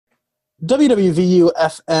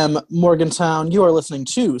WWVU-FM Morgantown. You are listening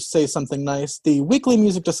to Say Something Nice, the weekly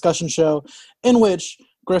music discussion show in which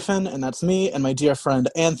Griffin, and that's me, and my dear friend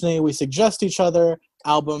Anthony, we suggest each other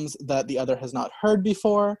albums that the other has not heard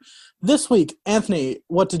before. This week, Anthony,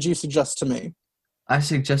 what did you suggest to me? I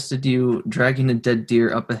suggested you Dragging a Dead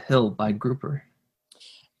Deer Up a Hill by Grouper.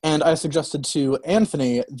 And I suggested to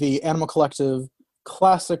Anthony the Animal Collective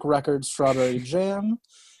classic record Strawberry Jam.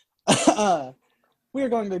 We are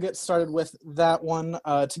going to get started with that one.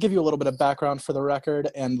 To give you a little bit of background for the record,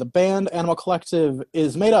 and the band Animal Collective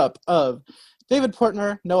is made up of David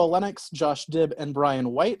Portner, Noah Lennox, Josh Dibb, and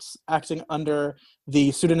Brian White, acting under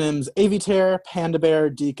the pseudonyms Avitaire, Panda Bear,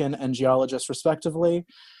 Deacon, and Geologist, respectively.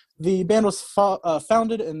 The band was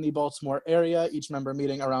founded in the Baltimore area, each member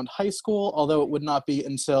meeting around high school, although it would not be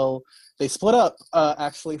until they split up,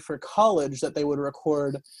 actually, for college that they would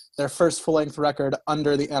record their first full-length record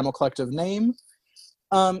under the Animal Collective name.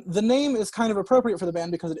 The name is kind of appropriate for the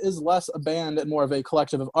band because it is less a band and more of a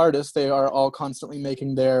collective of artists. They are all constantly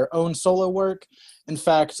making their own solo work. In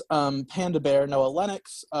fact, Panda Bear, Noah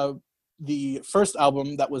Lennox, the first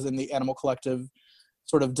album that was in the Animal Collective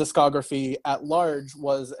sort of discography at large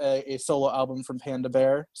was a solo album from Panda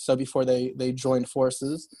Bear, so before they joined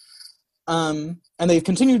forces. And they've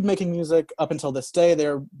continued making music up until this day.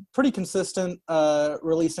 They're pretty consistent,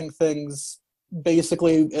 releasing things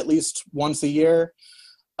basically at least once a year.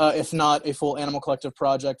 If not a full Animal Collective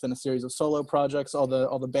project, then a series of solo projects. All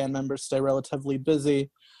the band members stay relatively busy.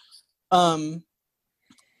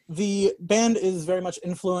 The band is very much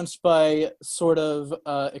influenced by sort of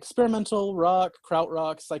experimental rock,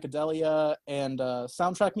 krautrock, psychedelia, and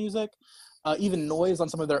soundtrack music. Even noise on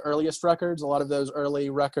some of their earliest records. A lot of those early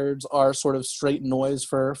records are sort of straight noise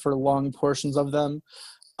for long portions of them.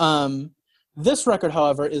 This record,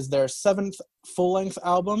 however, is their seventh full-length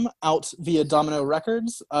album out via Domino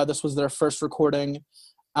Records. This was their first recording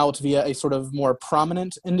out via a sort of more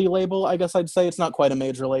prominent indie label, I guess I'd say. It's not quite a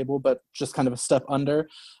major label, but just kind of a step under.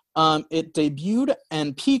 It debuted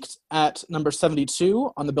and peaked at number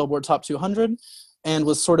 72 on the Billboard Top 200 and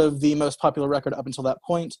was sort of the most popular record up until that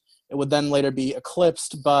point. It would then later be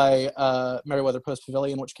eclipsed by Merriweather Post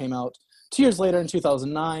Pavilion, which came out 2 years later in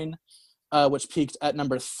 2009. Which peaked at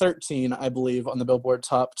number 13, I believe, on the Billboard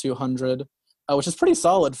Top 200, which is pretty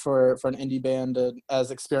solid for an indie band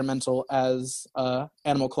as experimental as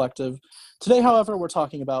Animal Collective. Today, however, we're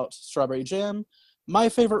talking about Strawberry Jam, my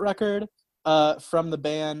favorite record from the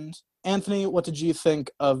band. Anthony, what did you think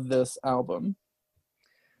of this album?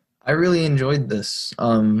 I really enjoyed this.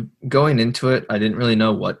 Going into it, I didn't really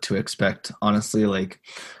know what to expect, honestly.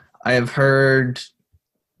 I have heard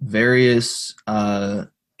various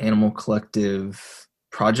Animal Collective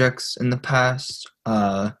projects in the past,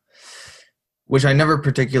 which I never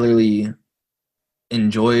particularly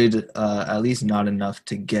enjoyed, at least not enough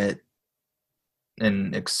to get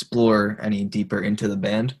and explore any deeper into the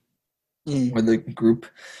band or the group.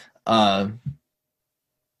 And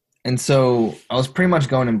so I was pretty much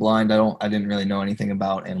going in blind. I didn't really know anything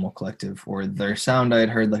about Animal Collective or their sound. I had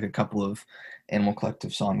heard a couple of Animal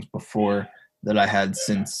Collective songs before that I had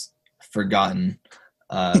since forgotten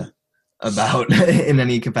about in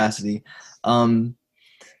any capacity. But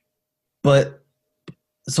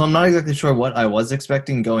so I'm not exactly sure what I was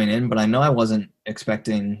expecting going in, but I know I wasn't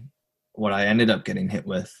expecting what I ended up getting hit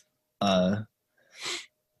with. It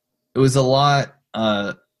was a lot,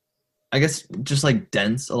 I guess, just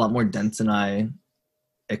dense, a lot more dense than I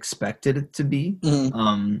expected it to be.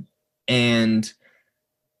 Mm-hmm. And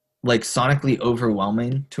sonically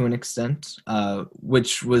overwhelming to an extent,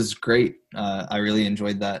 which was great. I really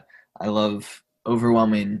enjoyed that. I love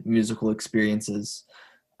overwhelming musical experiences.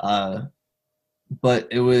 But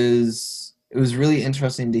it was really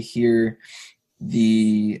interesting to hear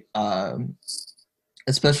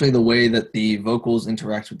especially the way that the vocals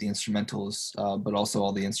interact with the instrumentals, but also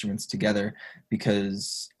all the instruments together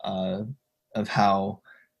because of how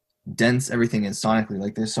dense everything is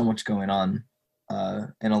sonically. There's so much going on.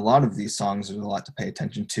 And a lot of these songs, there's a lot to pay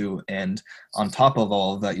attention to. And on top of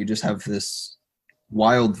all of that, you just have this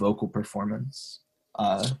wild vocal performance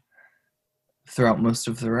throughout most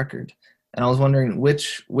of the record. And I was wondering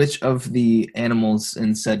which of the animals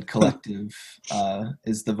in said collective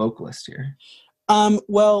is the vocalist here?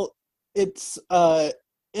 Well, it's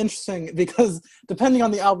interesting because depending on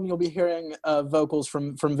the album, you'll be hearing vocals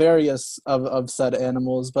from various of said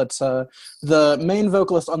animals. But the main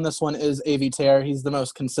vocalist on this one is Avitaire. He's the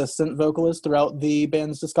most consistent vocalist throughout the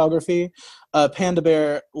band's discography. Panda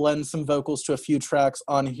Bear lends some vocals to a few tracks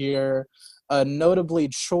on here, notably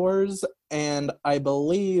Chores, and I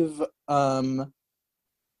believe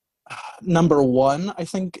Number one, I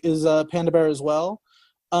think, is Panda Bear as well.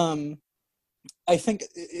 Um, I think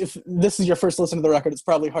if this is your first listen to the record, it's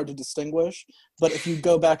probably hard to distinguish. But if you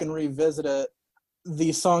go back and revisit it,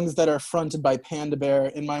 the songs that are fronted by Panda Bear,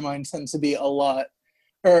 in my mind, tend to be a lot,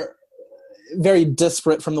 or very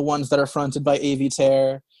disparate from the ones that are fronted by AV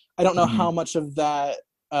Tear. I don't know Mm-hmm. how much of that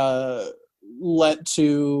uh, led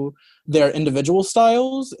to their individual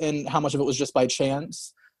styles and how much of it was just by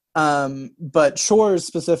chance. But Chores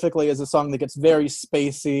specifically is a song that gets very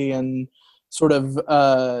spacey and sort of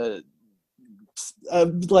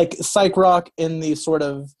like psych rock in the sort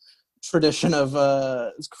of tradition of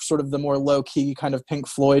sort of the more low-key kind of Pink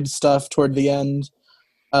Floyd stuff toward the end.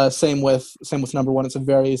 Same with number one. It's a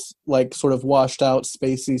very like sort of washed out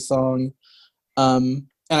spacey song. And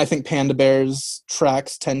I think Panda Bear's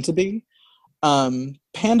tracks tend to be.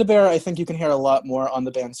 Panda Bear, I think you can hear a lot more on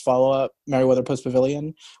the band's follow-up, Merryweather Post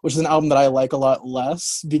Pavilion, which is an album that I like a lot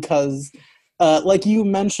less because, like you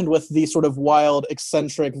mentioned with the sort of wild,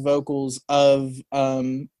 eccentric vocals of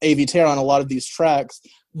A.V. Tear on a lot of these tracks,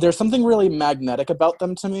 there's something really magnetic about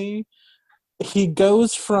them to me. He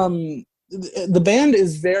goes from... The band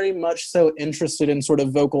is very much so interested in sort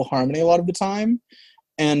of vocal harmony a lot of the time,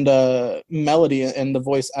 and melody and the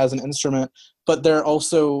voice as an instrument, but they're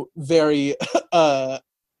also very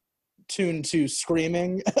tuned to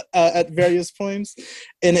screaming at various points.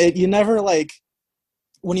 And you never, like,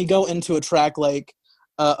 when you go into a track like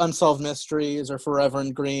Unsolved Mysteries or Forever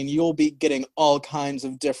and Green, you'll be getting all kinds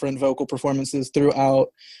of different vocal performances throughout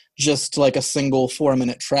just like a single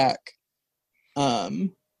 4-minute track.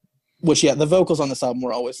 Which, yeah, the vocals on this album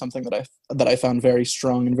were always something that I found very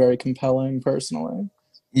strong and very compelling personally.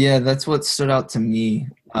 Yeah, that's what stood out to me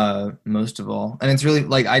most of all. And it's really,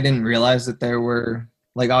 like, I didn't realize that there were,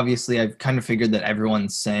 like, obviously I've kind of figured that everyone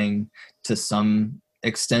sang to some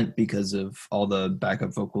extent because of all the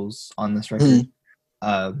backup vocals on this record.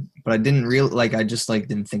 But I didn't I just, like,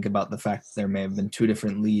 didn't think about the fact that there may have been two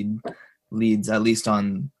different leads, at least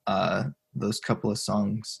on those couple of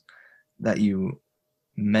songs that you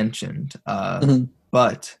mentioned.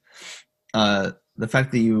 But the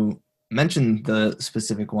fact that you mentioned the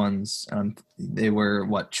specific ones, they were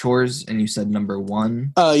what, Chores, and you said number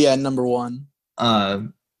one? Yeah, number one.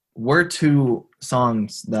 Were two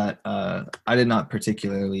songs that I did not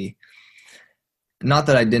particularly, not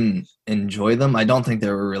that I didn't enjoy them. I don't think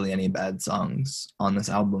there were really any bad songs on this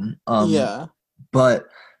album. Yeah. But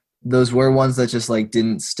those were ones that just, like,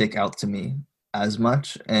 didn't stick out to me as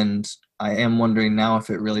much, and I am wondering now if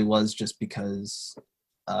it really was just because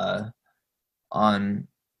on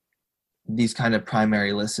these kind of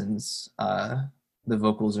primary listens, the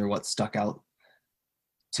vocals are what stuck out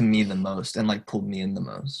to me the most and, like, pulled me in the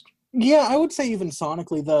most. Yeah, I would say even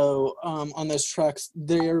sonically, though, on those tracks,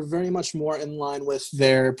 they're very much more in line with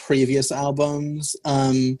their previous albums,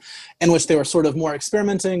 in which they were sort of more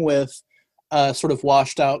experimenting with sort of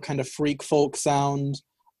washed out kind of freak folk sound.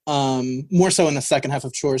 More so in the second half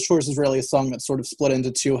of Chores. Chores is really a song that's sort of split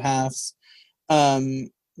into two halves.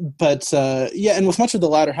 But yeah, and with much of the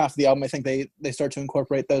latter half of the album, I think they start to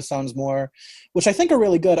incorporate those sounds more, which I think are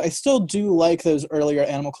really good. I still do like those earlier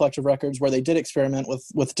Animal Collective records where they did experiment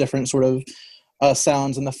with different sort of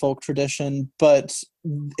sounds in the folk tradition, but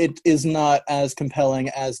it is not as compelling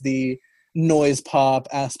as the noise pop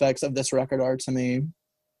aspects of this record are to me,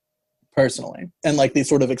 personally, and like these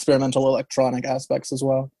sort of experimental electronic aspects as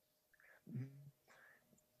well.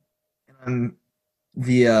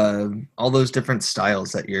 The all those different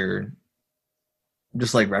styles that you're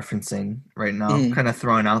just, like, referencing right now, kind of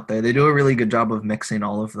throwing out there, they do a really good job of mixing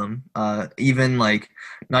all of them, even, like,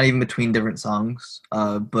 not even between different songs,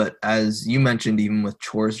 but as you mentioned, even with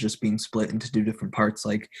Chores just being split into two different parts,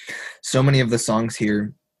 like, so many of the songs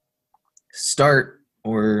here start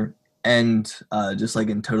or end just, like,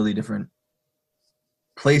 in totally different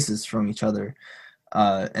places from each other.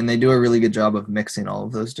 And they do a really good job of mixing all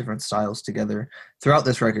of those different styles together throughout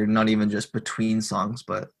this record, not even just between songs,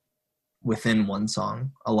 but within one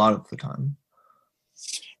song a lot of the time.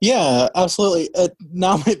 Yeah, absolutely.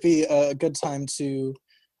 Now might be a good time to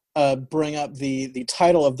bring up the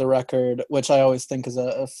title of the record, which I always think is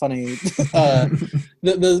a funny...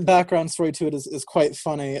 the background story to it is quite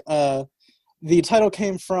funny. The title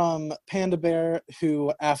came from Panda Bear,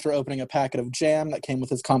 who, after opening a packet of jam that came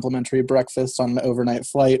with his complimentary breakfast on an overnight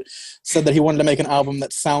flight, said that he wanted to make an album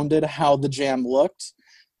that sounded how the jam looked.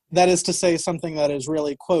 That is to say, something that is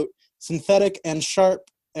really, quote, synthetic and sharp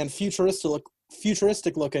and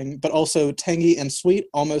futuristic looking, but also tangy and sweet,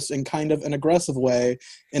 almost in kind of an aggressive way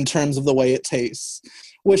in terms of the way it tastes.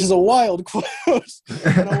 Which is a wild quote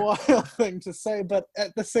and a wild thing to say, but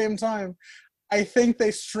at the same time, I think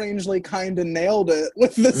they strangely kind of nailed it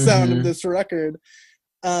with the sound of this record.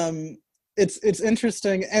 It's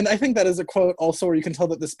interesting, and I think that is a quote also where you can tell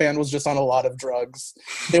that this band was just on a lot of drugs.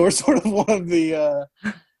 They were sort of one of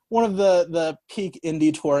the peak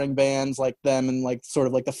indie touring bands like them, and like sort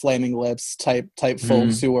of like the Flaming Lips type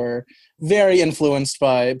folks who were very influenced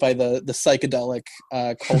by the psychedelic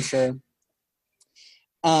culture.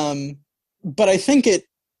 But I think it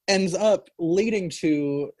ends up leading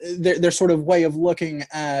to their sort of way of looking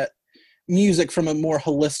at music from a more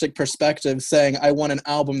holistic perspective, saying, I want an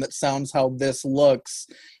album that sounds how this looks,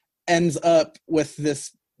 ends up with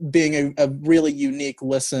this being a really unique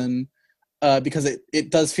listen, because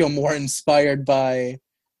it does feel more inspired by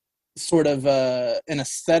sort of an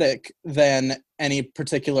aesthetic than any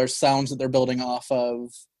particular sounds that they're building off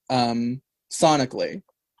of sonically.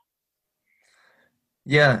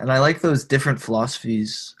 Yeah, and I like those different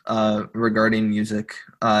philosophies regarding music,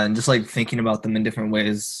 and just like thinking about them in different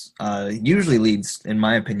ways usually leads, in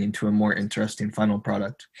my opinion, to a more interesting final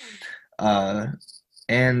product.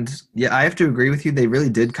 And yeah, I have to agree with you. They really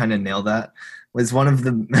did kind of nail that. Was one of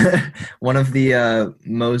the one of the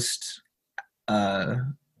most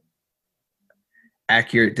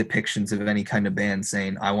accurate depictions of any kind of band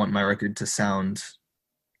saying, "I want my record to sound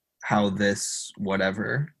how this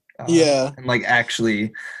whatever." Yeah, and like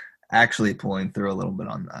actually pulling through a little bit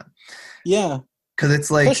on that. Yeah, Because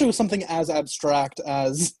it's like, especially with something as abstract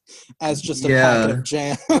as just a yeah, packet of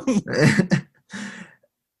jam.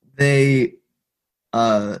 they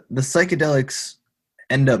the psychedelics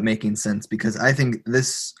end up making sense because I think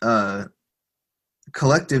this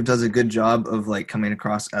collective does a good job of like coming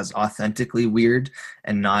across as authentically weird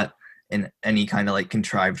and not in any kind of like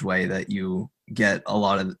contrived way that you get a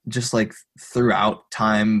lot of just like throughout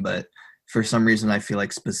time, but for some reason I feel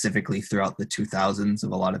like specifically throughout the 2000s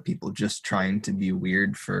of a lot of people just trying to be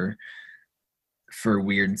weird for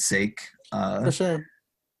weird sake. For sure.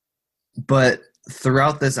 But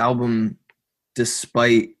throughout this album,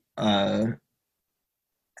 despite how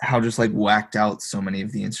just like whacked out so many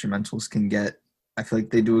of the instrumentals can get, I feel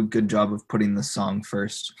like they do a good job of putting the song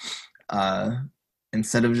first,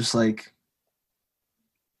 instead of just like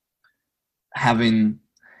having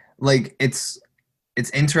like it's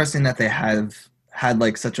interesting that they have had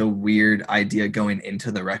like such a weird idea going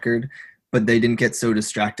into the record, but they didn't get so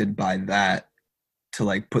distracted by that to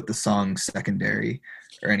like put the song secondary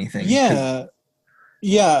or anything.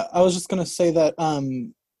 Yeah, I was just gonna say that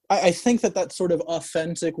I think that sort of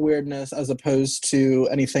authentic weirdness, as opposed to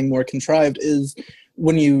anything more contrived, is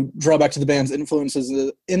when you draw back to the band's influences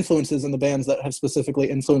and the bands that have specifically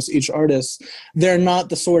influenced each artist. They're not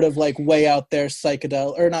the sort of like way out there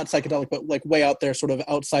psychedelic, or not psychedelic, but like way out there sort of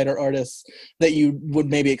outsider artists that you would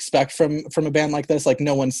maybe expect from a band like this. Like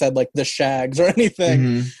no one said like the Shags or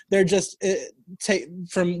anything. They're just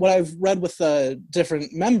from what I've read with the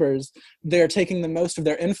different members, they're taking the most of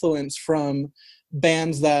their influence from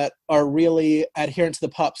bands that are really adherent to the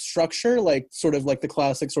pop structure, like sort of like the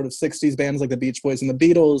classic sort of 60s bands like the Beach Boys and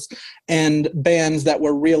the Beatles, and bands that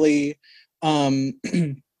were really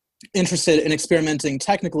interested in experimenting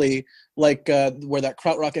technically, like where that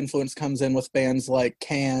krautrock influence comes in with bands like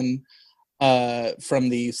Can from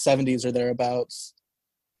the 70s or thereabouts.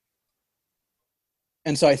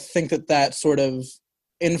 And so I think that sort of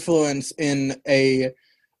influence in a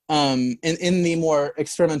in the more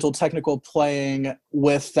experimental technical playing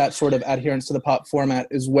with that sort of adherence to the pop format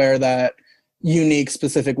is where that unique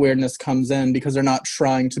specific weirdness comes in, because they're not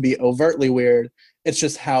trying to be overtly weird. It's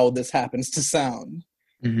just how this happens to sound.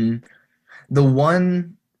 The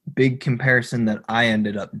one big comparison that I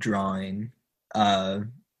ended up drawing,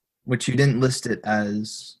 which you didn't list it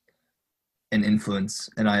as an influence,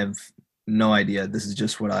 and I have no idea, this is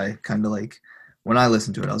just what I kind of like, when I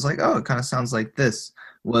listened to it, I was like, oh, it kind of sounds like this,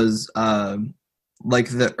 was like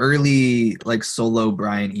the early like solo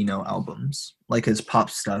Brian Eno albums, like his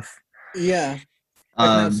pop stuff. Yeah, I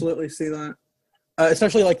can absolutely see that.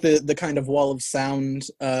 Especially like the kind of wall of sound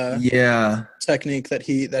technique that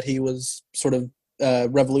he was sort of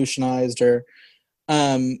revolutionized, or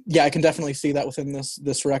I can definitely see that within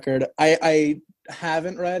this record. I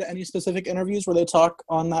haven't read any specific interviews where they talk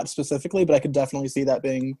on that specifically, but I could definitely see that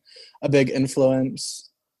being a big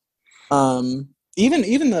influence. Even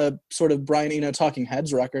the sort of Brian Eno Talking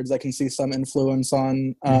Heads records, I can see some influence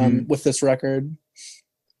on with this record.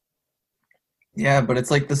 Yeah, but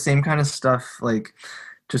it's like the same kind of stuff, like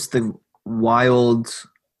just the wild,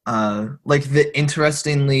 like the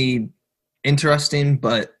interesting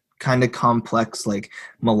but kind of complex, like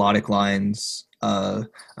melodic lines of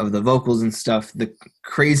the vocals and stuff, the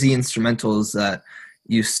crazy instrumentals that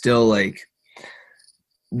you still like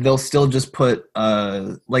they'll still just put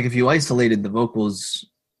like if you isolated the vocals,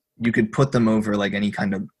 you could put them over like any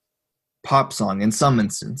kind of pop song in some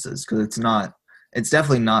instances, because it's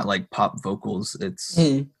definitely not like pop vocals. It's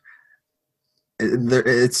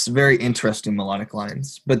very interesting melodic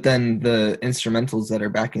lines, but then the instrumentals that are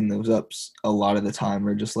backing those ups a lot of the time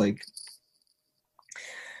are just like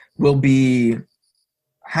will be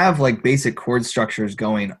have like basic chord structures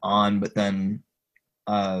going on, but then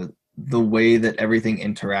the way that everything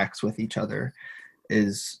interacts with each other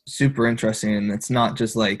is super interesting. And it's not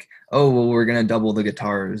just like, oh well, we're gonna double the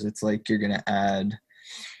guitars. It's like you're gonna add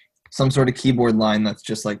some sort of keyboard line that's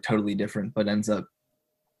just like totally different, but ends up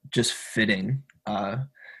just fitting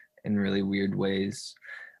in really weird ways.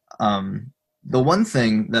 The one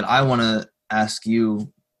thing that I want to ask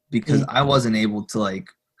you, because I wasn't able to like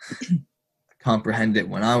comprehend it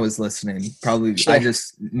when I was listening, probably Sure. I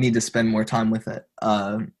just need to spend more time with it.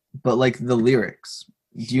 But like the lyrics,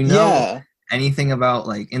 do you know Yeah. anything about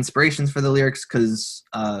like inspirations for the lyrics? Because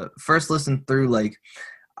first listen through, like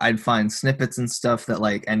I'd find snippets and stuff that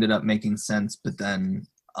like ended up making sense, but then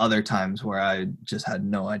other times where I just had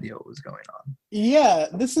no idea what was going on. Yeah,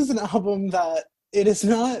 this is an album that it is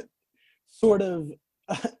not sort of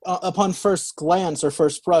upon first glance or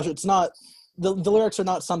first brush, it's not the lyrics are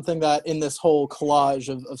not something that in this whole collage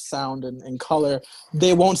of sound and color,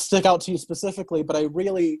 they won't stick out to you specifically, but I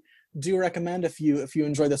really do recommend if you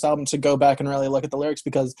enjoy this album to go back and really look at the lyrics,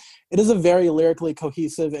 because it is a very lyrically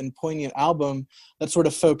cohesive and poignant album that sort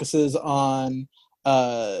of focuses on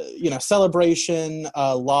celebration,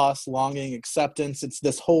 loss, longing, acceptance. It's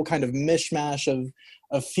this whole kind of mishmash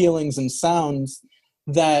of feelings and sounds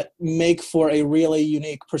that make for a really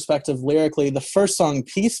unique perspective lyrically. The first song,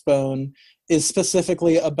 Peacebone, is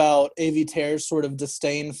specifically about Avi Ter's sort of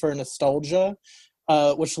disdain for nostalgia,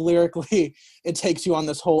 which lyrically, it takes you on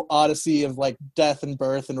this whole odyssey of like death and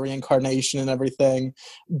birth and reincarnation and everything.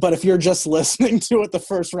 But if you're just listening to it the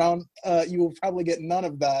first round, you will probably get none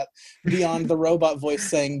of that beyond the robot voice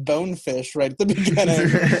saying bonefish right at the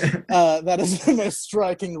beginning. That is the most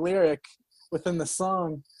striking lyric within the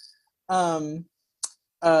song.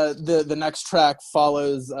 The next track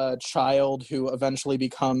follows a child who eventually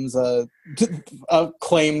becomes a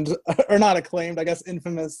acclaimed, or not acclaimed, I guess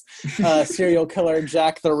infamous serial killer,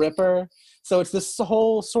 Jack the Ripper. So it's this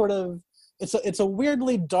whole sort of it's a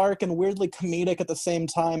weirdly dark and weirdly comedic at the same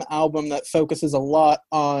time album that focuses a lot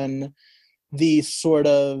on the sort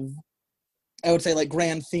of, I would say, like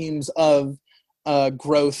grand themes of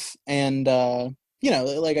growth and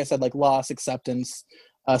like I said, like loss, acceptance,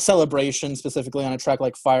 celebration, specifically on a track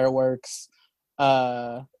like Fireworks.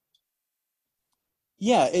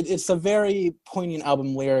 It's a very poignant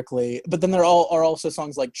album lyrically, but then there are also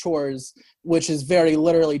songs like Chores, which is very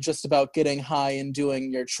literally just about getting high and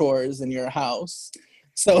doing your chores in your house.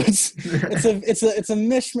 So it's a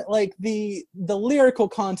mishmash. Like the lyrical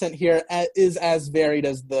content here is as varied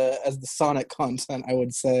as the sonic content, I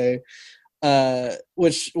would say,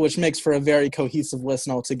 which makes for a very cohesive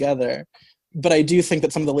listen altogether. But I do think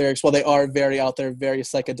that some of the lyrics, while they are very out there, very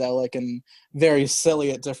psychedelic and very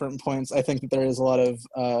silly at different points, I think that there is a lot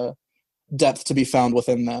of depth to be found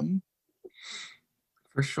within them.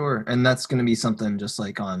 For sure. And that's going to be something just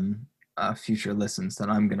like on future listens that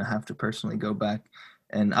I'm going to have to personally go back.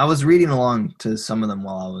 And I was reading along to some of them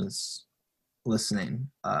while I was listening.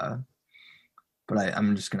 But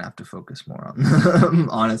I'm just going to have to focus more on them,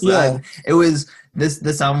 honestly. Yeah. It was,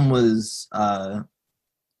 this album was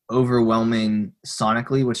overwhelming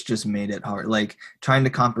sonically, which just made it hard. Like trying to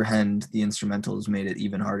comprehend the instrumentals made it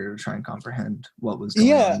even harder to try and comprehend what was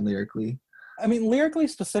going on lyrically. I mean, lyrically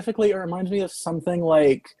specifically, it reminds me of something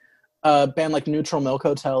like a band like Neutral Milk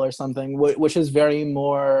Hotel or something, which is very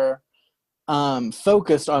more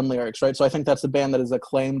focused on lyrics, right? So I think that's a band that is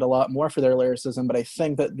acclaimed a lot more for their lyricism, but I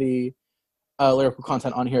think that the lyrical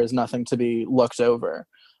content on here is nothing to be looked over.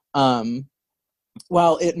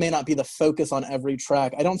 While it may not be the focus on every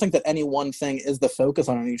track, I don't think that any one thing is the focus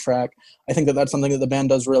on any track. I think that that's something that the band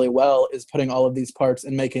does really well, is putting all of these parts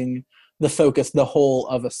and making the focus the whole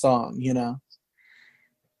of a song, you know?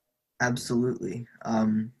 Absolutely.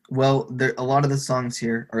 Well, a lot of the songs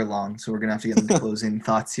here are long, so we're going to have to get into closing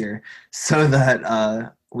thoughts here so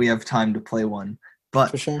that we have time to play one.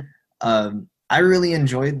 But for sure. I really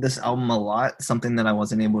enjoyed this album a lot. Something that I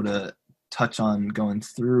wasn't able to touch on going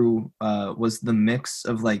through was the mix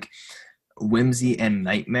of like whimsy and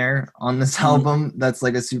nightmare on this album. That's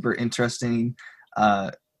like a super interesting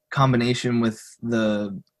combination with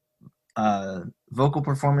the vocal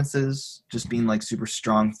performances just being like super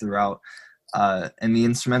strong throughout, and the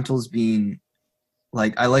instrumentals being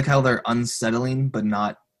like, I like how they're unsettling but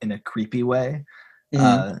not in a creepy way.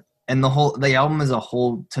 Mhm. And the album as a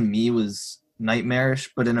whole to me was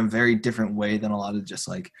nightmarish, but in a very different way than a lot of just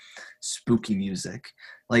like spooky music.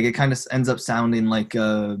 Like it kind of ends up sounding like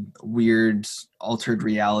a weird altered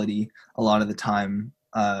reality a lot of the time.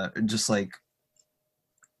 Just like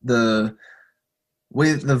the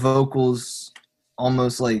way the vocals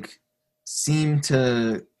almost like seem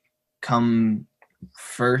to come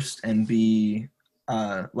first and be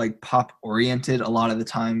like pop oriented a lot of the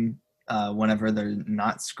time whenever they're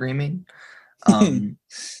not screaming.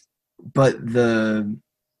 But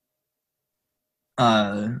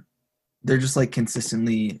uh, they're just like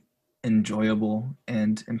consistently enjoyable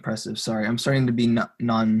and impressive. Sorry, I'm starting to be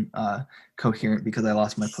non coherent because I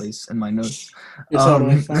lost my place in my notes. You're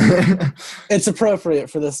totally fine. It's appropriate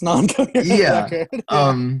for this non-coherent yeah. record.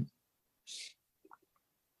 Yeah.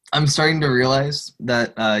 I'm starting to realize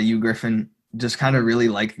that you, Griffin, just kind of really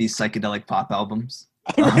like these psychedelic pop albums.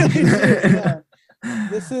 I really do, yeah.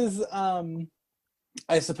 This is,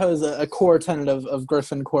 I suppose, a core tenet of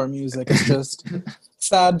Griffin core music. It's just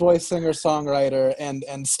sad boy singer-songwriter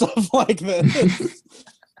and stuff like this.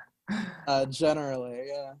 Generally,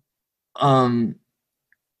 yeah.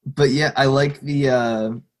 But yeah, I like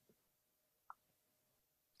the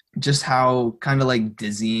just how kind of like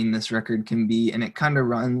dizzying this record can be, and it kind of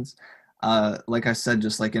runs like I said,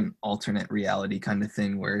 just like an alternate reality kind of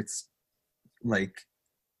thing where it's like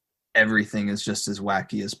everything is just as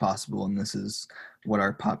wacky as possible, and this is what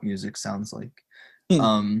our pop music sounds like.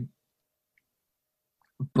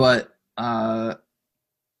 But I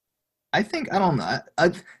think, I don't know,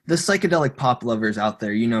 the psychedelic pop lovers out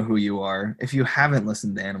there, you know who you are. If you haven't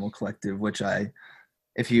listened to Animal Collective, which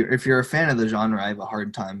if you're a fan of the genre, I have a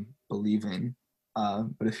hard time believing.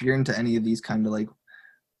 But if you're into any of these kind of like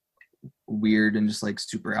weird and just like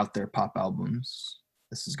super out there pop albums,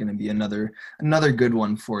 this is going to be another good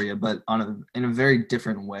one for you, but in a very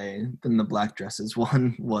different way than the Black Dresses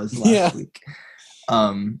one was last week.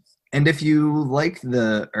 And if you like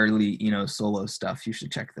the early, solo stuff, you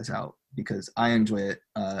should check this out because I enjoy it,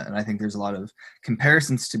 and I think there's a lot of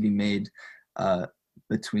comparisons to be made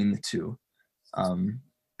between the two.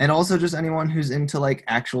 And also just anyone who's into like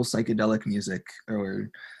actual psychedelic music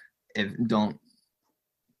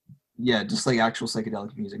just like actual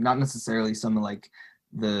psychedelic music, not necessarily some of like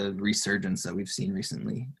the resurgence that we've seen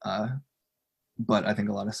recently. But I think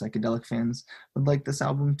a lot of psychedelic fans would like this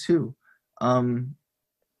album too.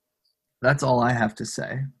 That's all I have to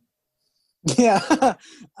say. Yeah.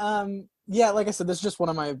 Yeah, like I said, this is just one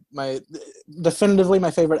of my definitively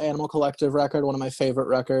my favorite Animal Collective record, one of my favorite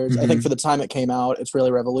records. I think for the time it came out, it's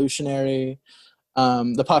really revolutionary.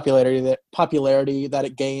 The popularity that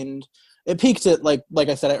it gained, it peaked at like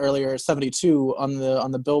I said earlier, 72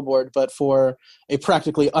 on the Billboard, but for a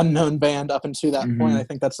practically unknown band up until that point, I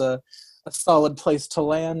think that's a solid place to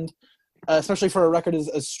land, especially for a record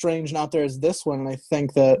as strange and out there as this one. And I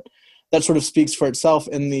think that sort of speaks for itself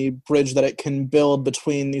in the bridge that it can build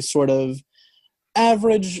between the sort of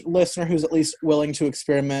average listener who's at least willing to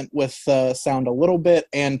experiment with sound a little bit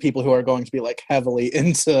and people who are going to be like heavily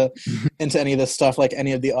into any of this stuff, like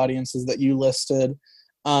any of the audiences that you listed.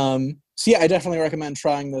 So yeah, I definitely recommend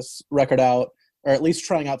trying this record out, or at least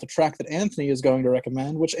trying out the track that Anthony is going to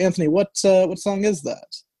recommend. Which, Anthony, what song is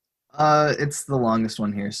that? It's the longest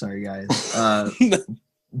one here. Sorry, guys.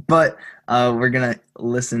 But we're gonna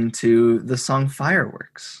listen to the song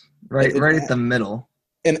 "Fireworks" right at the middle.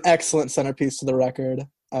 An excellent centerpiece to the record.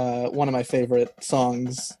 One of my favorite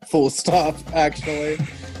songs. Full stop. Actually.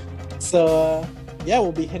 So yeah,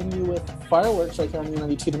 we'll be hitting you with "Fireworks" right here on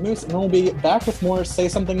U92 The Moose, and then we'll be back with more "Say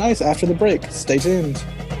Something Nice" after the break. Stay tuned.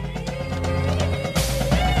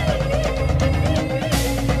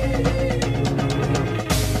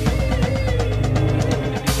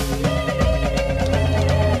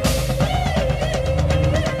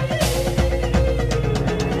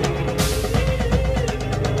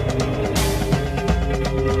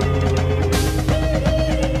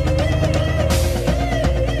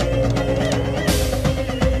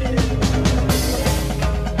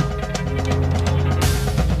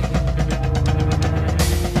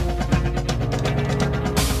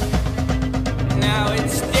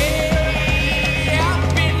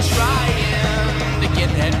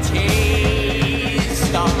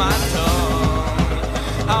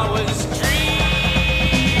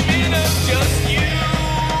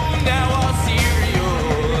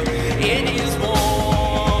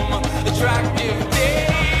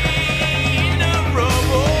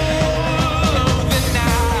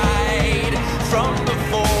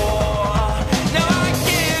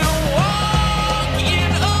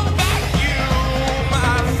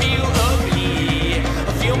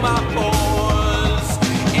 My pores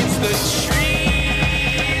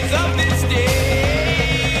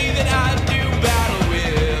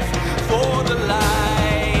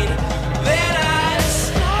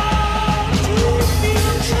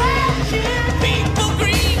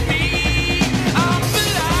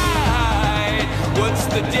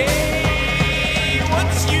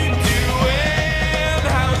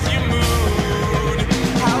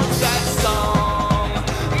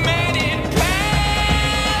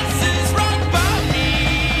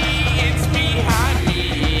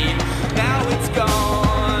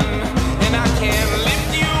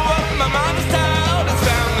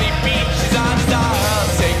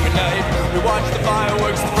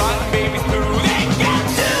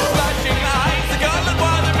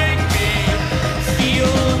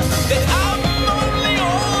That I'm only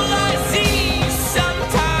all I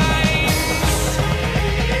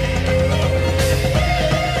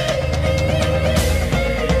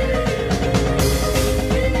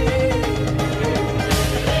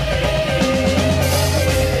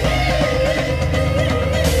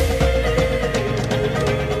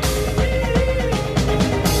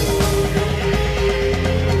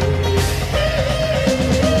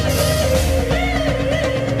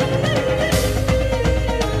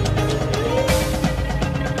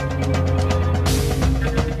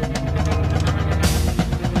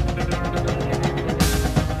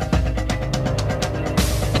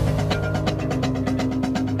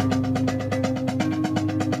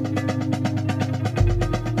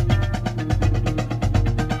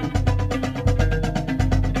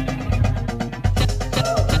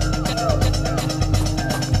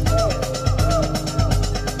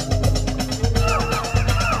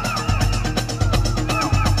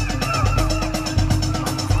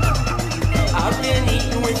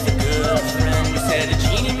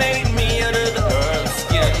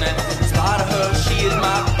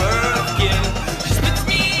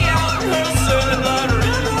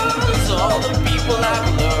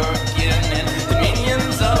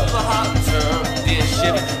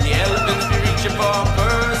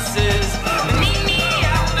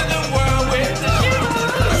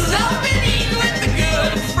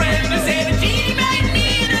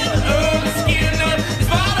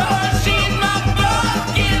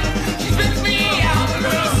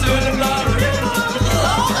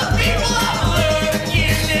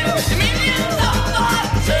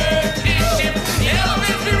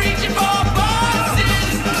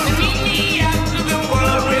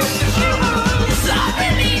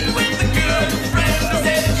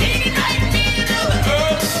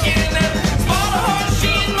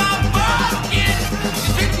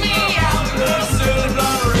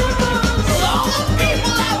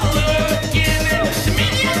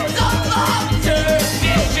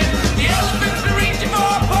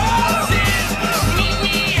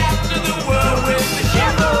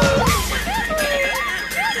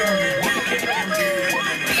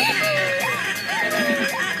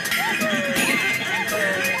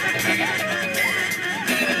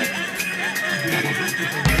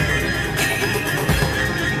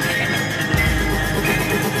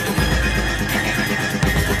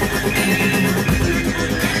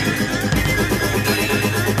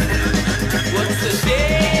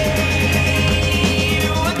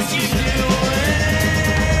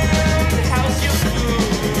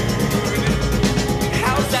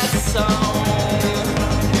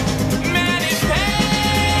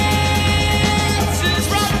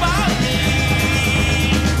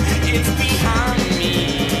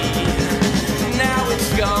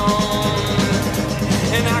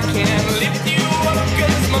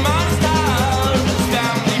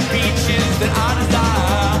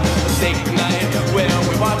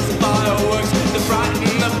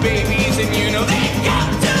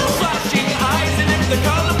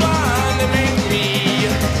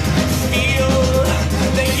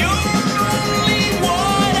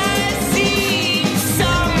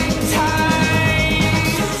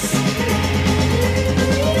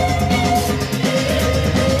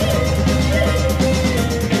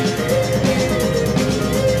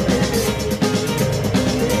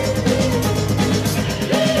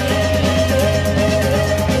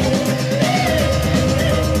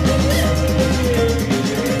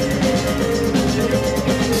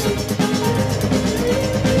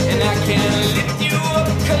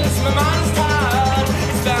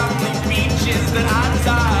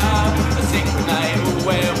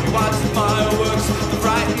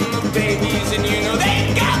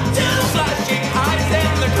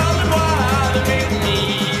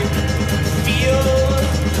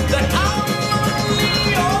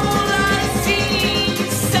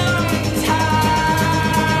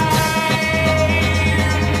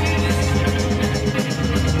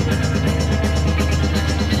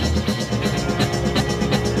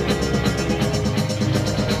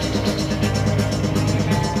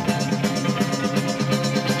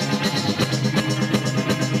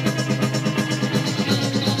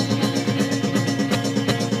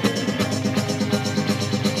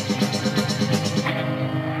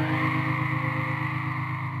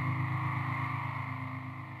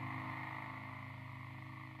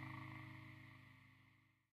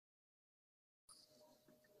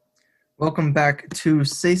Welcome back to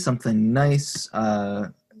Say Something Nice.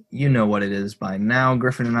 You know what it is by now.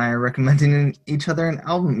 Griffin and I are recommending each other an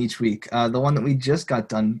album each week. The one that we just got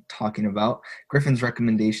done talking about, Griffin's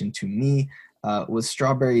recommendation to me, was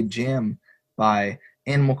Strawberry Jam by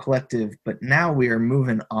Animal Collective. But now we are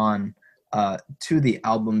moving on to the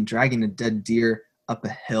album Dragging a Dead Deer Up a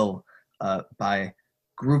Hill by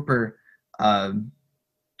Grouper.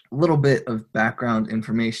 Little bit of background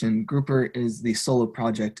information. Grouper is the solo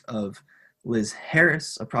project of Liz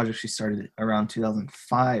Harris, a project she started around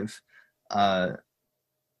 2005. I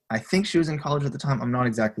think she was in college at the time. I'm not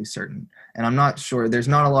exactly certain. And I'm not sure. There's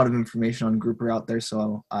not a lot of information on Grouper out there,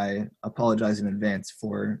 so I apologize in advance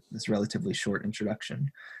for this relatively short introduction.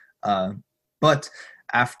 But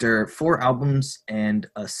after 4 albums and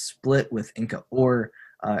a split with Inca Ore,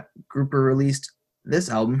 Grouper released this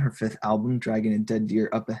album, her 5th album, Dragging a Dead Deer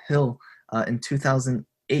Up a Hill, in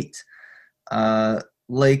 2008.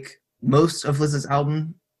 Like most of Liz's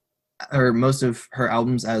album, or most of her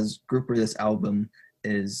albums as Grouper, this album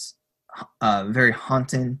is very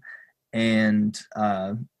haunting, and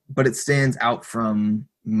but it stands out from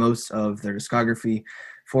most of their discography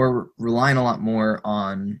for relying a lot more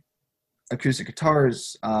on acoustic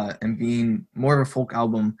guitars and being more of a folk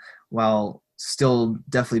album while still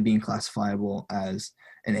definitely being classifiable as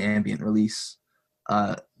an ambient release.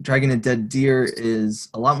 Dragging a Dead Deer is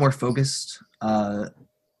a lot more focused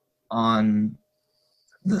on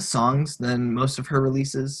the songs than most of her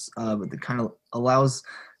releases, but it kind of allows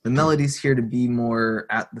the melodies here to be more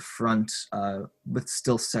at the front, but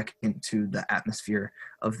still second to the atmosphere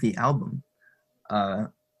of the album.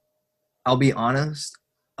 I'll be honest,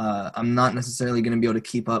 I'm not necessarily going to be able to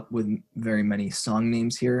keep up with very many song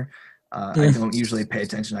names here. I don't usually pay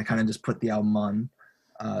attention. I kind of just put the album on,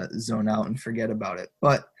 zone out, and forget about it.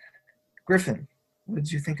 But Griffin, what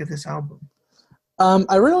did you think of this album?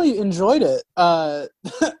 I really enjoyed it,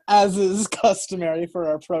 as is customary for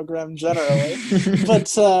our program generally.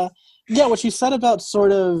 But yeah, what you said about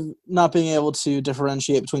sort of not being able to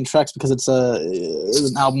differentiate between tracks because it's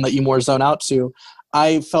an album that you more zone out to,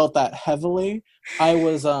 I felt that heavily. I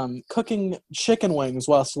was cooking chicken wings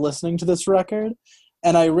whilst listening to this record,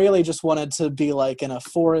 and I really just wanted to be like in a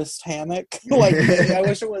forest hammock. Like I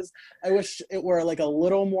wish it were like a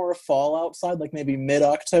little more fall outside, like maybe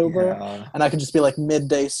mid-October, and I could just be like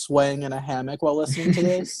midday swaying in a hammock while listening to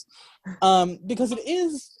this. Because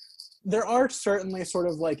there are certainly sort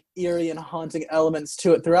of like eerie and haunting elements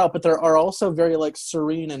to it throughout, but there are also very like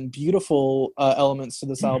serene and beautiful elements to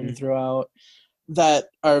this album throughout that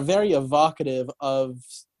are very evocative of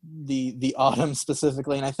the autumn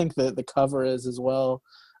specifically, and I think the cover is as well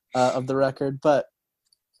of the record. But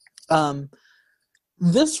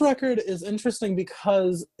this record is interesting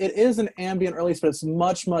because it is an ambient release, but it's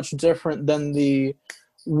much different than the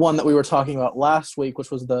one that we were talking about last week, which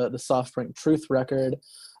was the Soft Brink Truth record.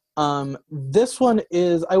 This one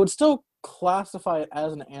is, I would still classify it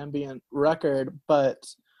as an ambient record, but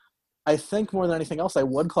I think more than anything else I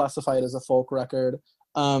would classify it as a folk record.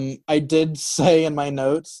 I did say in my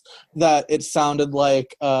notes that it sounded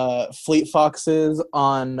like Fleet Foxes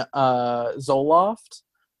on Zoloft.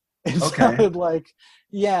 It sounded like,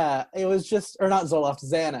 yeah, it was just, or not Zoloft,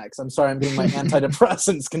 Xanax. I'm sorry, I'm getting my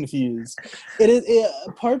antidepressants confused.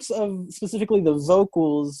 Parts of specifically the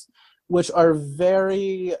vocals, which are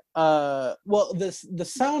very, the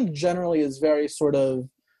sound generally is very sort of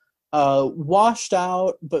washed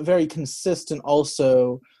out, but very consistent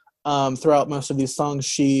also. Throughout most of these songs,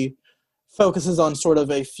 she focuses on sort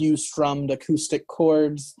of a few strummed acoustic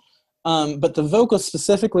chords. But the vocals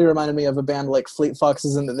specifically reminded me of a band like Fleet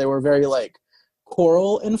Foxes in that they were very like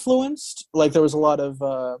choral influenced. Like there was a lot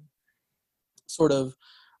of sort of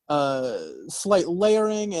slight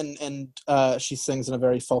layering, and she sings in a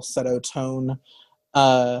very falsetto tone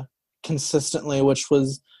consistently, which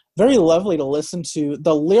was very lovely to listen to.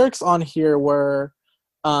 The lyrics on here were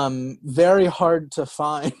very hard to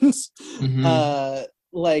find.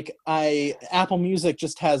 Apple Music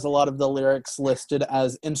just has a lot of the lyrics listed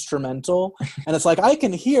as instrumental, and it's like I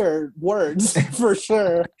can hear words for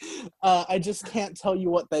sure. I just can't tell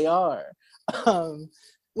you what they are.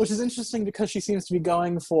 Which is interesting because she seems to be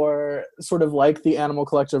going for sort of like the Animal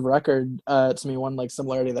Collective record. To me, one like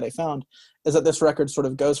similarity that I found is that this record sort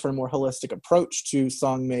of goes for a more holistic approach to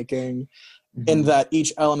song making, in that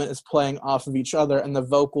each element is playing off of each other, and the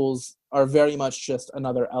vocals are very much just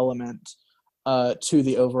another element to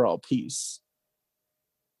the overall piece.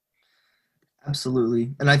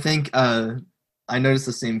 Absolutely. And I think I noticed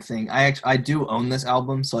the same thing. I do own this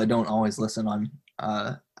album, so I don't always listen on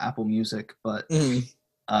Apple Music, but in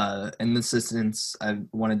this instance, I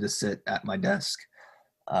wanted to sit at my desk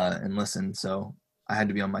and listen, so I had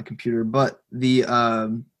to be on my computer. But the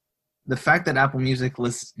fact that Apple Music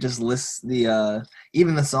lists the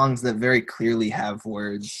even the songs that very clearly have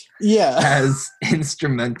words Yeah. as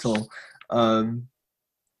instrumental, um,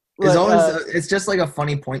 is Like, always it's just like a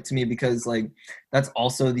funny point to me, because like that's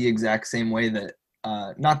also the exact same way that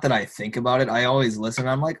not that I think about it. I always listen.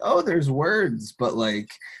 I'm like, oh, there's words, but like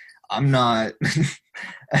I'm not.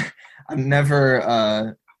 I'm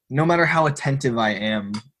never. No matter how attentive I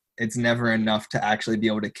am, it's never enough to actually be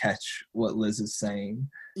able to catch what Liz is saying.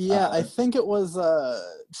 yeah, I Uh, think it was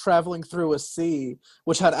Traveling Through a Sea,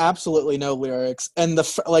 which had absolutely no lyrics. And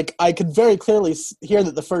like I could very clearly hear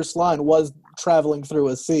that the first line was Traveling Through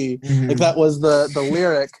a Sea. Like mhm. that was the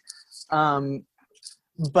lyric. Um,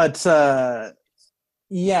 but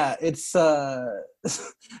yeah, it's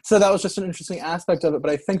so that was just an interesting aspect of it.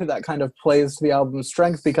 But I think that that kind of plays to the album's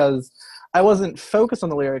strength, because I wasn't focused on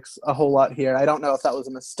the lyrics a whole lot here. I don't know if that was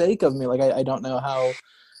a mistake of me. Like I don't know how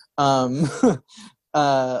um,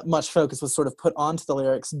 much focus was sort of put onto the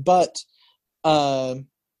lyrics, but uh,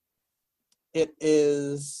 it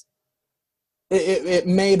is it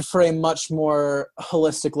made for a much more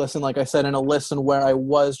holistic listen, like I said, and a listen where I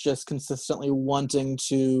was just consistently wanting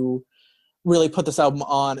to really put this album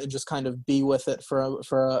on and just kind of be with it for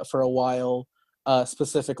a while,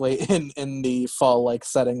 specifically in the fall like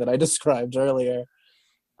setting that I described earlier.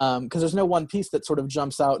 Because there's no one piece that sort of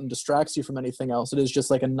jumps out and distracts you from anything else. It is just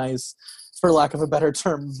like a nice, for lack of a better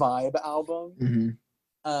term, vibe album. Mhm.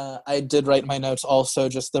 I did write in my notes also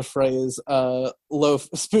just the phrase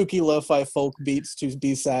spooky lo-fi folk beats to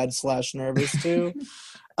be sad / nervous to,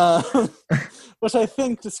 uh, which I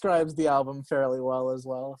think describes the album fairly well as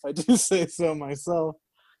well, if I do say so myself.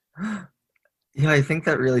 Yeah, I think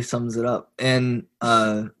that really sums it up. And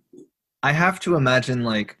I have to imagine,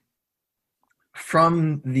 like,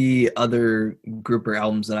 from the other grouper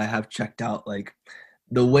albums that I have checked out, like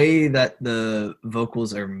the way that the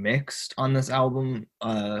vocals are mixed on this album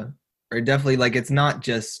are definitely, like, it's not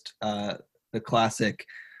just the classic,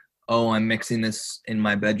 oh, I'm mixing this in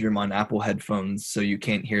my bedroom on Apple headphones so you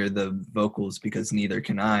can't hear the vocals because neither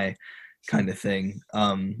can I, kind of thing.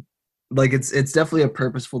 Like it's definitely a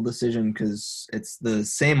purposeful decision, because it's the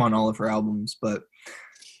same on all of her albums, but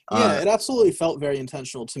Yeah, uh it absolutely felt very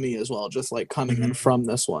intentional to me as well, just like coming in mhm. from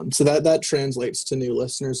this one. So that translates to new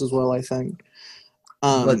listeners as well, I think.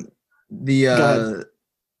 But Um, the Go ahead.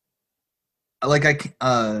 like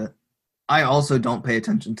I also don't pay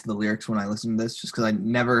attention to the lyrics when I listen to this, just because I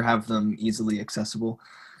never have them easily accessible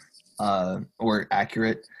or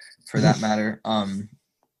accurate, for that matter.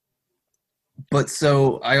 But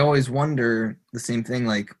so I always wonder the same thing.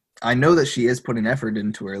 Like, I know that she is putting effort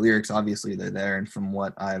into her lyrics. Obviously, they're there, and from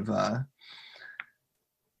what I've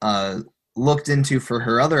uh, looked into for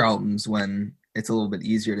her other albums, when it's a little bit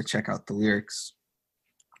easier to check out the lyrics,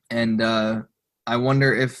 and I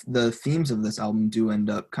wonder if the themes of this album do end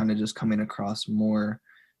up kind of just coming across more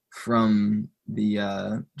from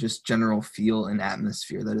the just general feel and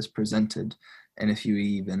atmosphere that is presented, and if you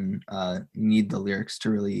even need the lyrics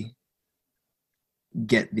to really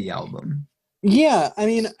get the album. Yeah, I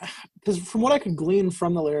mean, because from what I could glean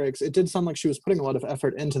from the lyrics, it did sound like she was putting a lot of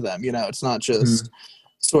effort into them. You know, it's not just Mhm.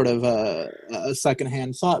 sort of a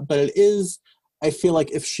secondhand thought, but it is. I feel like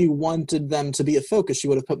if she wanted them to be a focus, she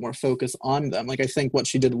would have put more focus on them. Like I think what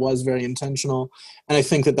she did was very intentional, and I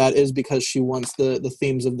think that that is because she wants the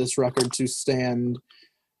themes of this record to stand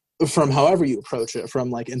from however you approach it, from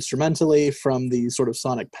like instrumentally, from the sort of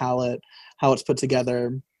sonic palette, how it's put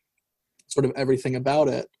together, sort of everything about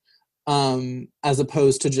it, as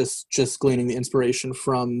opposed to just gleaning the inspiration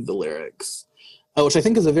from the lyrics, which I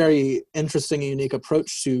think is a very interesting and unique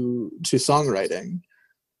approach to songwriting.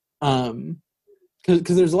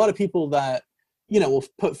 Because there's a lot of people that will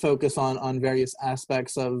put focus on various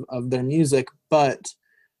aspects of their music, but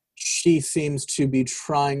she seems to be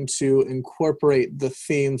trying to incorporate the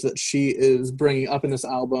themes that she is bringing up in this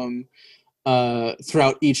album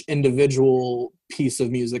throughout each individual piece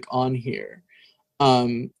of music on here,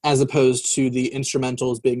 as opposed to the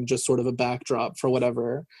instrumentals being just sort of a backdrop for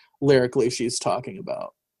whatever lyrically she's talking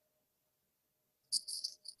about.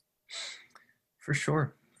 For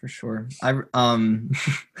sure, for sure. I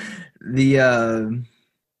the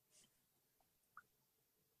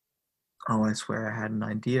oh, I swear I had an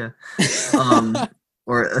idea, um,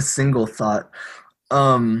 or a single thought.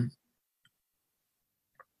 Um,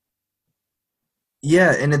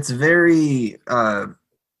 yeah, and it's very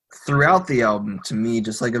throughout the album, to me,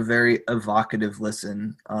 just like a very evocative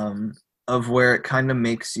listen, of where it kind of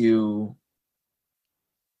makes you,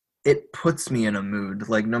 it puts me in a mood,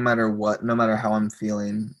 like no matter what, no matter how I'm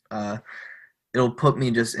feeling. it'll put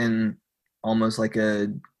me just in almost like a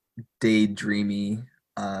daydreamy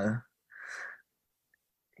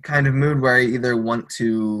kind of mood where I either want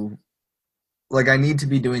to, like, I need to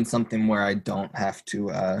be doing something where I don't have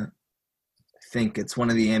to think. It's one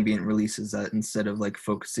of the ambient releases that instead of like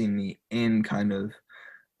focusing me in, kind of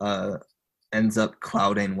uh, ends up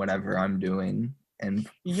clouding whatever I'm doing and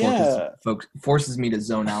Yeah. forces me to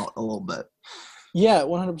zone out a little bit. Yeah,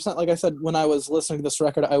 100%. Like I said, when I was listening to this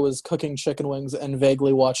record, I was cooking chicken wings and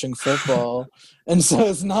vaguely watching football. And so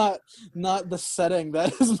it's not the setting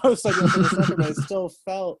that is most ideal for this record, but I still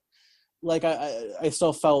felt like I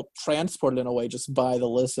still felt transported in a way just by the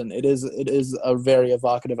listen. It is a very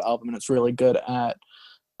evocative album, and it's really good at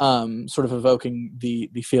sort of evoking the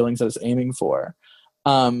feelings that it's aiming for.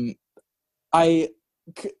 Um I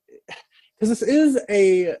because this is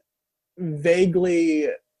a vaguely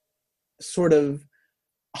sort of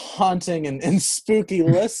haunting and spooky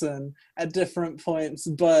listen at different points,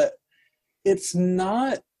 but it's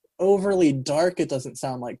not overly dark. It doesn't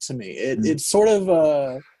sound like to me. It's sort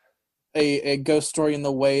of a ghost story in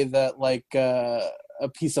the way that like a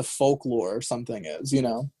piece of folklore or something is. It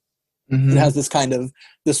has this kind of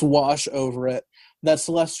this wash over it that's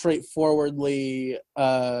less straightforwardly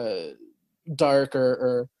dark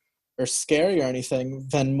or scary or anything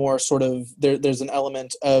than more sort of there's an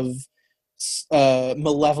element of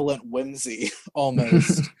malevolent whimsy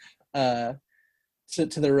almost to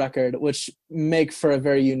the record, which make for a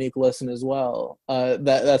very unique listen as well.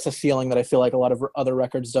 That's a feeling that I feel like a lot of other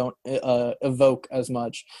records don't evoke as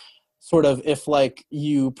much. Sort of if like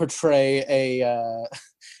you portray a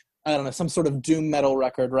I don't know, some sort of doom metal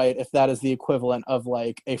record, right? If that is the equivalent of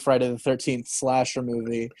like a Friday the 13th slasher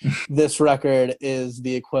movie, this record is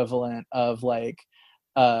the equivalent of like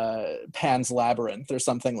Pan's Labyrinth or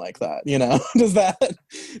something like that. Does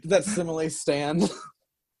that simile stand?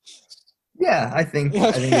 Yeah, I think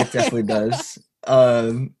it definitely does.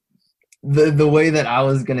 The way that I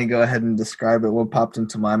was gonna go ahead and describe it, what popped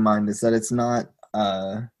into my mind is that it's not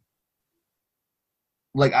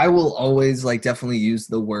like, I will always like definitely use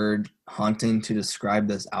the word haunting to describe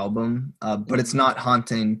this album, but it's not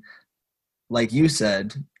haunting like you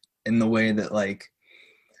said, in the way that like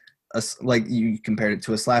like you compared it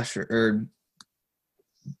to a slasher, or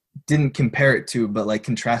didn't compare it to, but like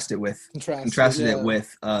contrasted it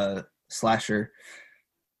with slasher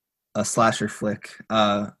a slasher flick.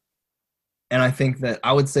 And I think that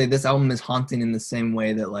I would say this album is haunting in the same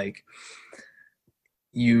way that like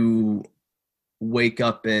you wake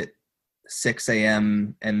up at 6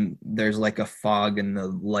 a.m. and there's like a fog and the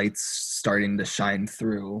lights starting to shine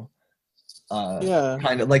through. Yeah.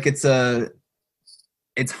 Kind of like it's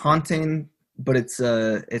haunting, but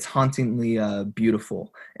it's hauntingly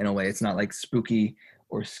beautiful in a way. It's not like spooky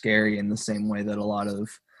or scary in the same way that a lot of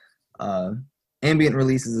ambient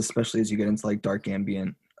releases, especially as you get into like dark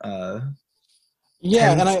ambient,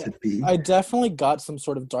 yeah, and I definitely got some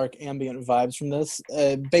sort of dark ambient vibes from this,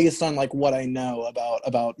 based on like what I know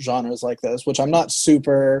about genres like this, which I'm not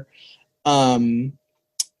super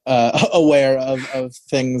aware of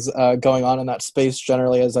things going on in that space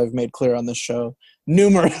generally, as I've made clear on this show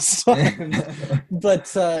numerous times.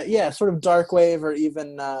 But yeah, sort of dark wave, or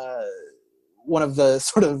even one of the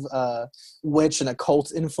sort of witch and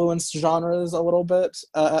occult influenced genres a little bit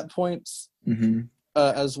at points,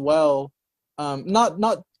 as well.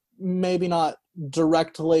 Not maybe not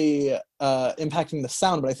directly impacting the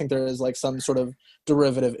sound, but I think there is like some sort of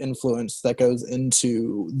derivative influence that goes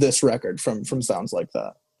into this record from sounds like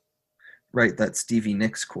that. Right, that Stevie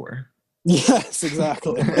Nicks core. Yes,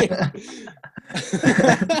 exactly.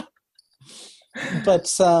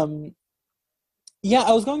 But yeah,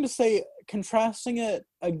 I was going to say, contrasting it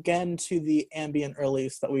again to the ambient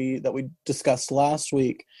release that we discussed last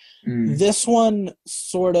week, this one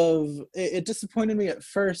sort of it disappointed me at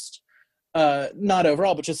first, not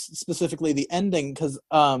overall, but just specifically the ending, because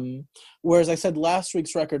whereas I said last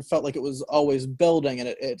week's record felt like it was always building, and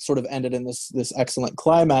it sort of ended in this excellent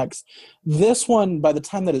climax, this one, by the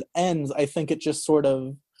time that it ends, I think it just sort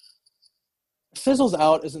of fizzles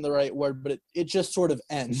out isn't the right word, but it just sort of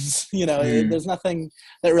ends. There's nothing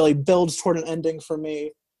that really builds toward an ending for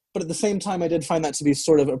me. But at the same time, I did find that to be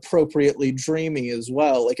sort of appropriately dreamy as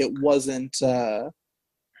well. Like, it wasn't an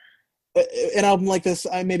album like this.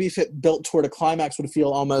 Maybe if it built toward a climax, would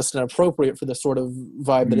feel almost inappropriate for the sort of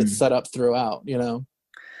vibe that it's set up throughout.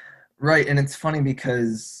 Right, and it's funny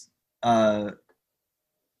because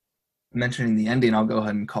mentioning the ending, I'll go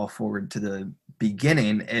ahead and call forward to the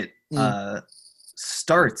beginning. It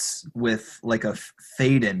starts with like a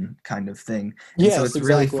fade-in kind of thing, and yes, so it's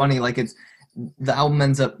exactly. really funny. Like, the album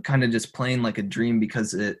ends up kind of just playing like a dream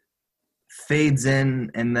because it fades in,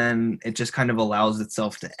 and then it just kind of allows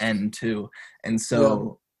itself to end too. And Yeah.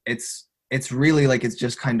 so it's really like it's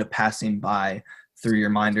just kind of passing by through your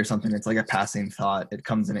mind or something. It's like a passing thought. It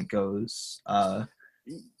comes and it goes.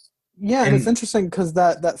 Yeah, and it's And interesting because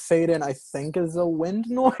that fade in, I think, is a wind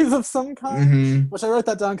noise of some kind. mhm. Which I wrote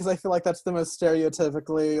that down because I feel like that's the most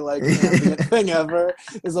stereotypically like ambient thing ever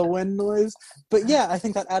is a wind noise. But yeah, I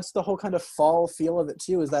think that adds to the whole kind of fall feel of it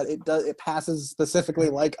too. Is that it passes specifically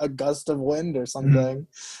like a gust of wind or Mhm. something,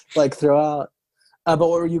 like throughout. But what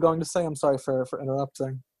were you going to say? I'm sorry for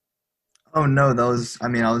interrupting. Oh no, that was. I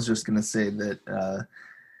mean, I was just gonna say that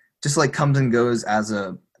just like comes and goes as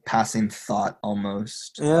a passing thought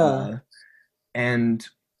almost. Yeah, And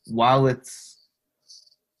while it's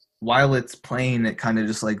playing, it kind of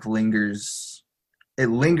just like lingers. It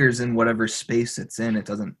lingers in whatever space it's in. It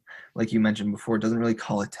doesn't, like you mentioned before, it doesn't really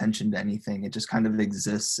call attention to anything. It just kind of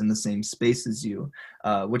exists in the same space as you,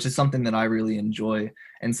 which is something that I really enjoy,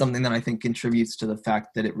 and something that I think contributes to the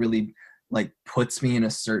fact that it really like puts me in a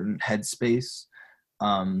certain headspace,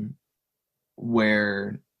 um,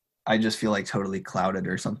 where I just feel like totally clouded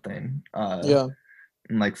or something, yeah.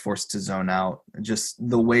 and like forced to zone out. Just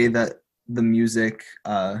the way that the music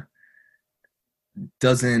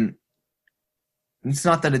doesn't, it's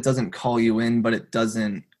not that it doesn't call you in, but it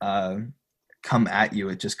doesn't come at you.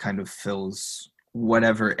 It just kind of fills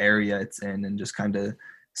whatever area it's in and just kind of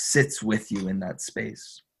sits with you in that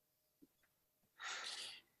space.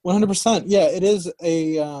 100%. Yeah, it is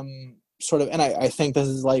a sort of, and I think this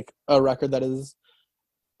is like a record that is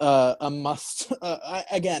a must.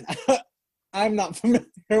 Again, I'm not familiar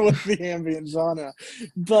with the ambient genre,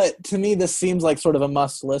 but to me, this seems like sort of a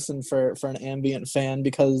must listen for an ambient fan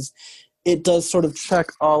because it does sort of check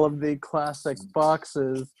all of the classic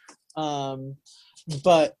boxes. Um,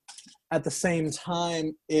 but at the same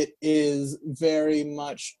time, it is very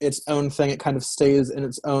much its own thing. It kind of stays in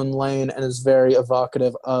its own lane and is very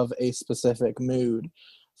evocative of a specific mood.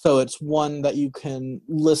 So it's one that you can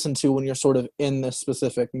listen to when you're sort of in this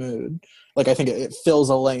specific mood. Like I think it fills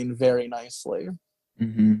a lane very nicely.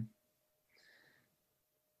 Mm-hmm.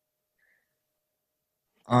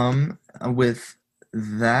 With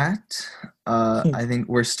that, I think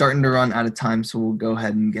we're starting to run out of time, so we'll go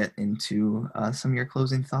ahead and get into some of your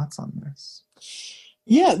closing thoughts on this.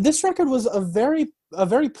 Yeah, this record was a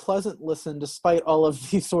very pleasant listen, despite all of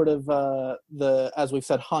the sort of the as we've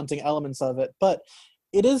said haunting elements of it. But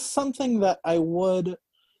it is something that I would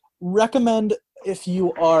recommend if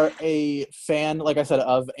you are a fan, like I said,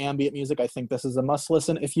 of ambient music. I think this is a must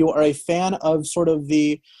listen. If you are a fan of sort of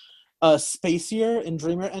the spacier and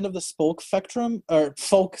dreamier end of the folk spectrum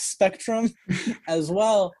as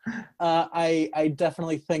well, I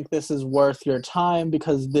definitely think this is worth your time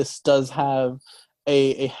because this does have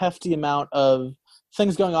a hefty amount of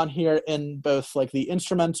things going on here in both like the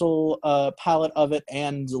instrumental palette of it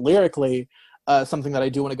and lyrically. Something that I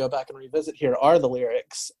do want to go back and revisit here are the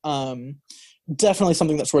lyrics. Definitely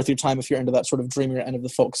something that's worth your time if you're into that sort of dreamier end of the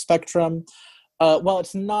folk spectrum. While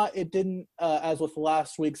it didn't, as with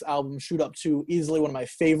last week's album, shoot up to easily one of my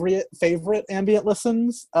favorite ambient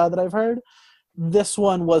listens that I've heard. This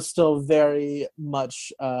one was still very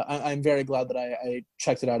much. I'm very glad that I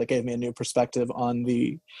checked it out. It gave me a new perspective on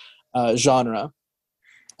the genre,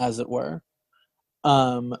 as it were.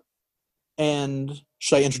 Um, and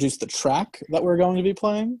should I introduce the track that we're going to be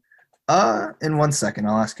playing? In 1 second,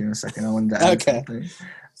 I'll ask you in a second. I wanted to add Okay, something.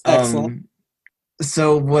 excellent.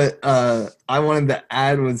 So what I wanted to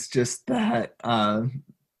add was just that I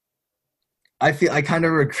kind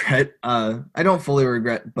of regret, I don't fully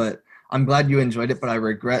regret, but I'm glad you enjoyed it, but I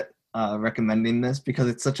regret recommending this because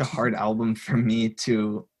it's such a hard album for me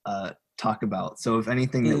to talk about. So if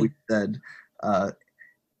anything that we Mm. said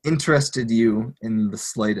interested you in the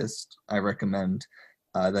slightest, I recommend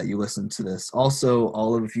that you listen to this. Also,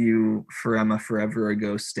 all of you Forever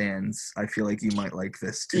Ago stands, I feel like you might like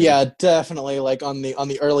this too. Yeah, definitely. Like on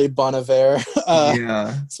the early Bon Iver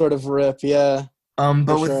Yeah. sort of rip. Yeah, for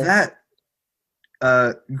But with sure. that,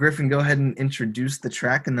 Griffin, go ahead and introduce the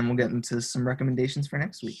track, and then we'll get into some recommendations for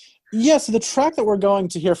next week. Yeah, so the track that we're going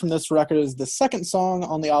to hear from this record is the second song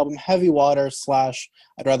on the album, Heavy Water slash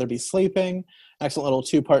I'd Rather Be Sleeping. Excellent little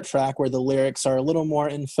two-part track where the lyrics are a little more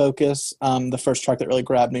in focus. The first track that really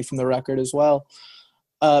grabbed me from the record as well.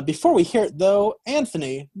 Before we hear it, though,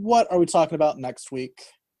 Anthony, what are we talking about next week?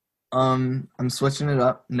 I'm switching it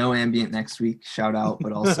up. No ambient next week. Shout out,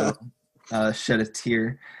 but also shed a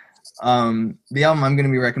tear. The album I'm going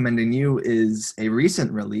to be recommending you is a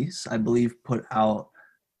recent release, I believe, put out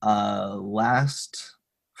last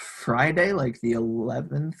Friday, like the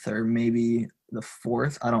 11th or maybe the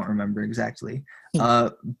 4th. I don't remember exactly.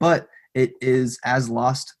 But It is As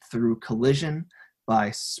Lost Through Collision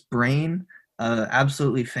by Sprain.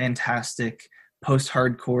 Absolutely fantastic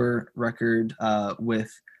post-hardcore record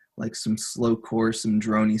with like some slowcore, some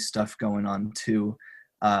droney stuff going on too.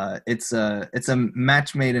 It's a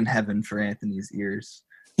match made in heaven for Anthony's ears.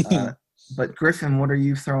 But Griffin, what are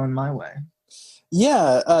you throwing my way?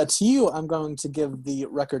 Yeah, to you, I'm going to give the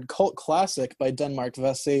record Cult Classic by Denmark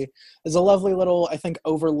Vesey. It's a lovely little, I think,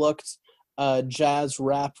 overlooked jazz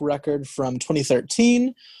rap record from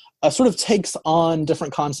 2013. Sort of takes on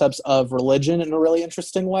different concepts of religion in a really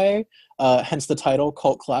interesting way, hence the title,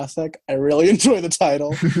 Cult Classic. I really enjoy the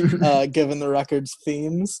title, given the record's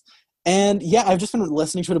themes. And yeah, I've just been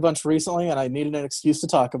listening to it a bunch recently, and I needed an excuse to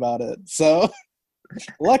talk about it. So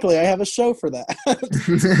luckily, I have a show for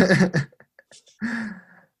that.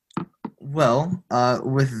 Well,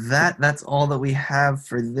 with that, that's all that we have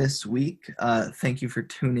for this week. Thank you for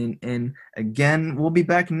tuning in again. We'll be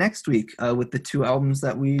back next week with the two albums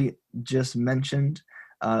that we just mentioned.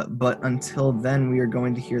 But until then, we are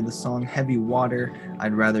going to hear the song Heavy Water,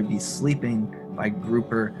 I'd Rather Be Sleeping by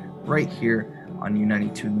Grouper right here on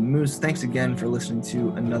U92 The Moose. Thanks again for listening to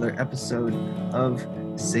another episode of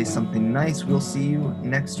Say Something Nice. We'll see you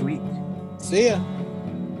next week. See ya.